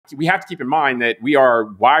we have to keep in mind that we are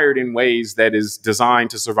wired in ways that is designed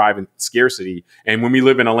to survive in scarcity. And when we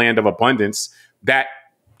live in a land of abundance, that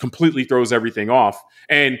completely throws everything off.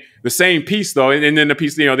 And the same piece, though, and then the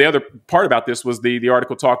piece, the other part about this was the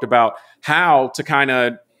article talked about how to kind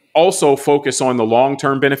of also focus on the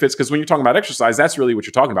long-term benefits. Because when you're talking about exercise, that's really what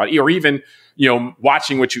you're talking about. Or even,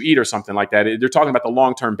 watching what you eat or something like that. They're talking about the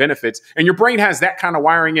long-term benefits. And your brain has that kind of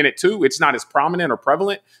wiring in it too. It's not as prominent or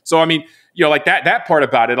prevalent. So, I mean, like that part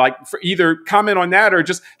about it, like for either comment on that or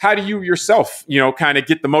just how do you yourself, kind of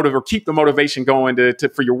get the motive or keep the motivation going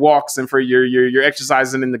for your walks and for your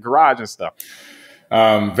exercising in the garage and stuff.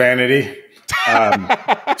 Vanity.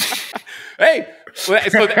 Hey, so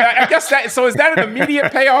I guess that. So is that an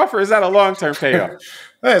immediate payoff or is that a long-term payoff?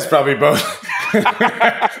 It's probably both.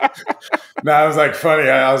 No, it was like funny.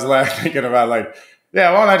 I was thinking about why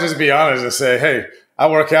don't I just be honest and say, hey, I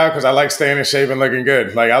work out because I like staying in shape and looking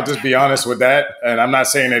good. Like, I'll just be honest with that. And I'm not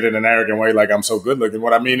saying it in an arrogant way, like I'm so good looking.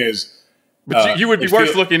 What I mean is, but you would be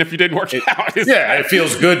worse looking if you didn't work out. It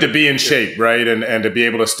feels good to be in shape, right? And to be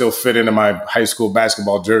able to still fit into my high school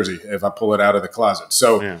basketball jersey if I pull it out of the closet.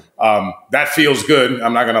 So that feels good.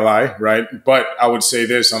 I'm not going to lie, right? But I would say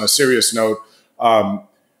this on a serious note.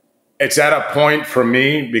 It's at a point for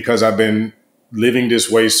me because I've been living this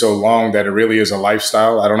way so long that it really is a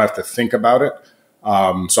lifestyle. I don't have to think about it.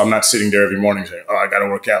 So I'm not sitting there every morning saying, oh, I got to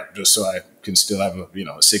work out just so I can still have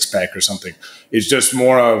a six pack or something. It's just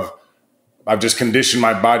more of, I've just conditioned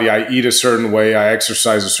my body. I eat a certain way. I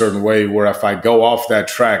exercise a certain way where if I go off that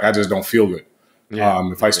track, I just don't feel good.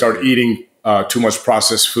 If I start eating too much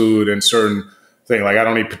processed food and certain things, like I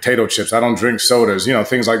don't eat potato chips, I don't drink sodas,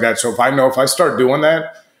 things like that. So if I start doing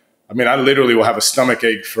that, I mean, I literally will have a stomach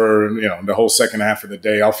ache for, the whole second half of the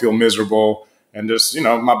day. I'll feel miserable and just,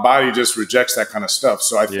 my body just rejects that kind of stuff.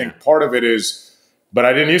 So I think part of it is, but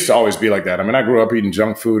I didn't used to always be like that. I mean, I grew up eating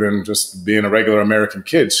junk food and just being a regular American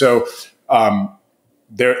kid. So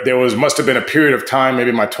there must have been a period of time,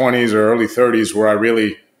 maybe my 20s or early 30s, where I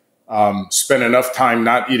really spent enough time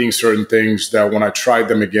not eating certain things that when I tried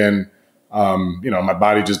them again, my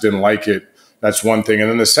body just didn't like it. That's one thing. And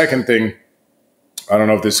then the second thing, I don't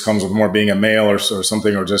know if this comes with more being a male or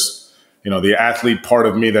something, or just, the athlete part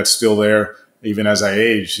of me that's still there, even as I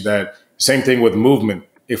age. That same thing with movement.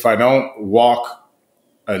 If I don't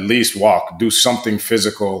at least walk, do something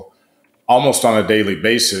physical almost on a daily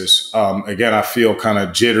basis, again, I feel kind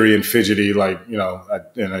of jittery and fidgety,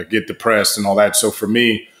 I get depressed and all that. So for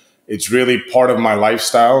me, it's really part of my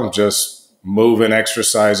lifestyle, just moving,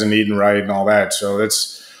 exercising, eating right and all that. So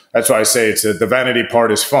that's why I say the vanity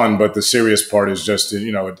part is fun, but the serious part is just,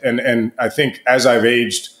 and I think as I've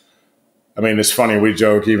aged, I mean, it's funny, we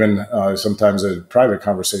joke even sometimes in private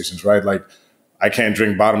conversations, right? Like, I can't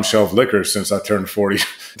drink bottom shelf liquor since I turned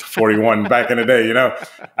 41 back in the day,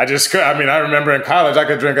 I remember in college, I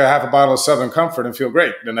could drink a half a bottle of Southern Comfort and feel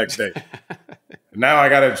great the next day. Now I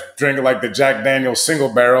got to drink like the Jack Daniel's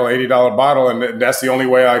single barrel, $80 bottle. And that's the only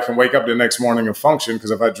way I can wake up the next morning and function.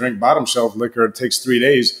 Because if I drink bottom shelf liquor, it takes 3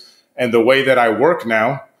 days. And the way that I work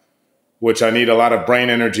now, which I need a lot of brain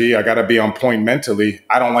energy, I got to be on point mentally.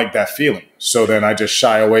 I don't like that feeling. So then I just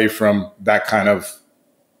shy away from that kind of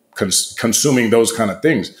consuming those kind of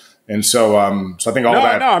things. And so I think all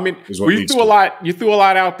that. No, I mean, is what you threw a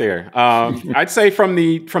lot out there. I'd say from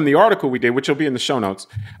the article we did, which will be in the show notes,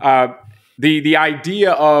 the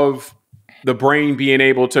idea of the brain being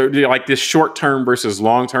able to like this short term versus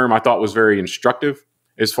long term, I thought was very instructive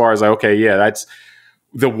as far as that's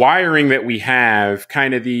the wiring that we have.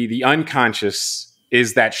 Kind of the unconscious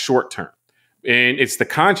is that short term, and it's the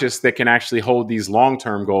conscious that can actually hold these long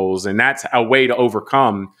term goals, and that's a way to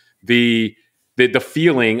overcome the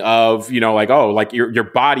feeling of your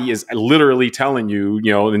body is literally telling you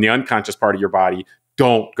in the unconscious part of your body,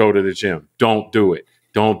 don't go to the gym, don't do it.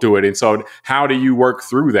 And so how do you work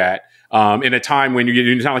through that in a time when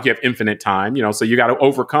it's not like you have infinite time, so you got to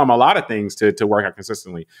overcome a lot of things to work out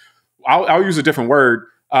consistently. I'll use a different word,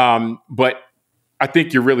 but I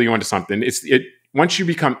think you're really onto something. Once you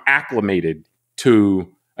become acclimated to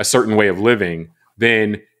a certain way of living,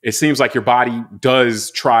 then it seems like your body does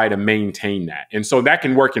try to maintain that. And so that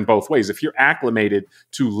can work in both ways. If you're acclimated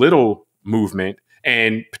to little movement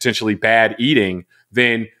and potentially bad eating,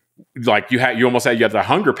 then like you almost have the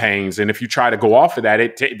hunger pains. And if you try to go off of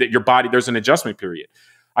that, your body, there's an adjustment period.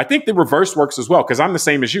 I think the reverse works as well, because I'm the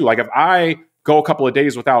same as you. Like if I go a couple of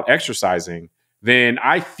days without exercising, then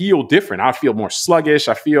I feel different. I feel more sluggish.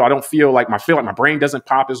 I don't feel like my brain doesn't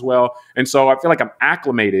pop as well. And so I feel like I'm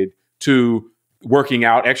acclimated to working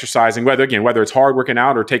out, exercising, whether it's hard working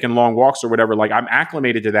out or taking long walks or whatever. Like I'm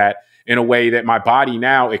acclimated to that in a way that my body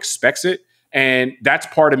now expects it. And that's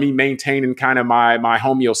part of me maintaining kind of my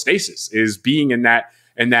homeostasis, is being in that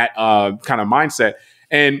kind of mindset.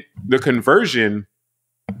 And the conversion,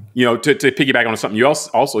 you know, to piggyback on something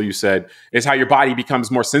you said, is how your body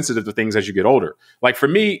becomes more sensitive to things as you get older. Like for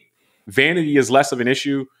me, vanity is less of an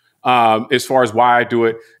issue as far as why I do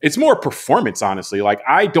it. It's more performance, honestly. Like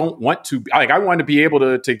I want to be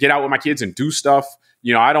able to get out with my kids and do stuff.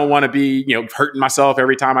 You know, I don't want to be, you know, hurting myself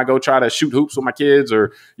every time I go try to shoot hoops with my kids,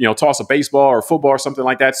 or, you know, toss a baseball or football or something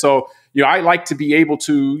like that. So, you know, I like to be able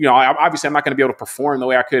to, you know, obviously I'm not going to be able to perform the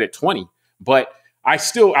way I could at 20, but I'm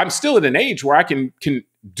still at an age where I can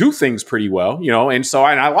do things pretty well, you know, and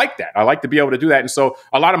I like that. I like to be able to do that. And so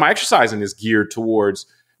a lot of my exercising is geared towards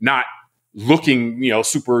not looking, you know,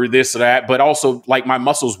 super this or that, but also like my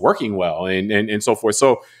muscles working well and so forth.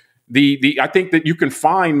 So I think that you can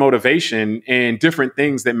find motivation in different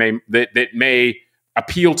things that may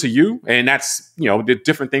appeal to you. And that's, you know, the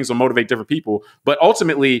different things will motivate different people, but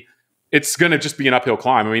ultimately it's going to just be an uphill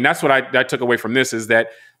climb. I mean, that's what I took away from this, is that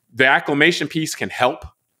the acclimation piece can help.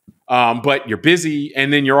 But you're busy,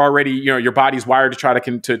 and then you're already, you know, your body's wired to try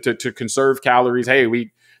to conserve calories. Hey,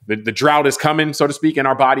 the drought is coming, so to speak, in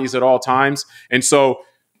our bodies at all times. And so,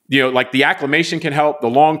 you know, like the acclimation can help the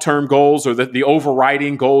long-term goals or the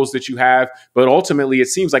overriding goals that you have. But ultimately, it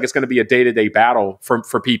seems like it's going to be a day-to-day battle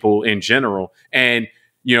for people in general. And,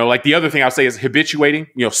 you know, like the other thing I'll say is habituating,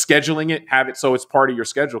 you know, scheduling it, have it so it's part of your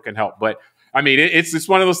schedule can help. But I mean, it's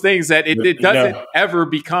one of those things that it doesn't ever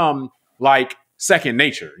become like second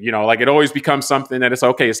nature, you know, like it always becomes something that it's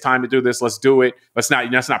okay, it's time to do this. Let's do it. Let's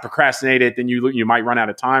not procrastinate it. Then you might run out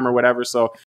of time or whatever. So